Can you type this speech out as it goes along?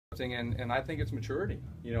adjusting, and I think it's maturity.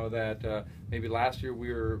 You know, that maybe last year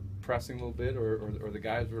we were pressing a little bit, or the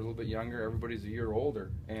guys were a little bit younger. Everybody's a year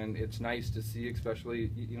older, and it's nice to see,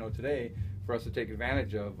 especially today, for us to take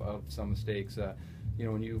advantage of some mistakes.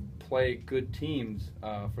 When you play good teams,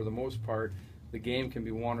 for the most part, the game can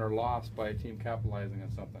be won or lost by a team capitalizing on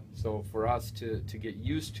something. So for us to get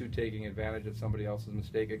used to taking advantage of somebody else's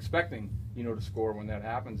mistake, expecting to score when that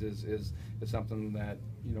happens, is something that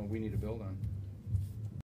we need to build on.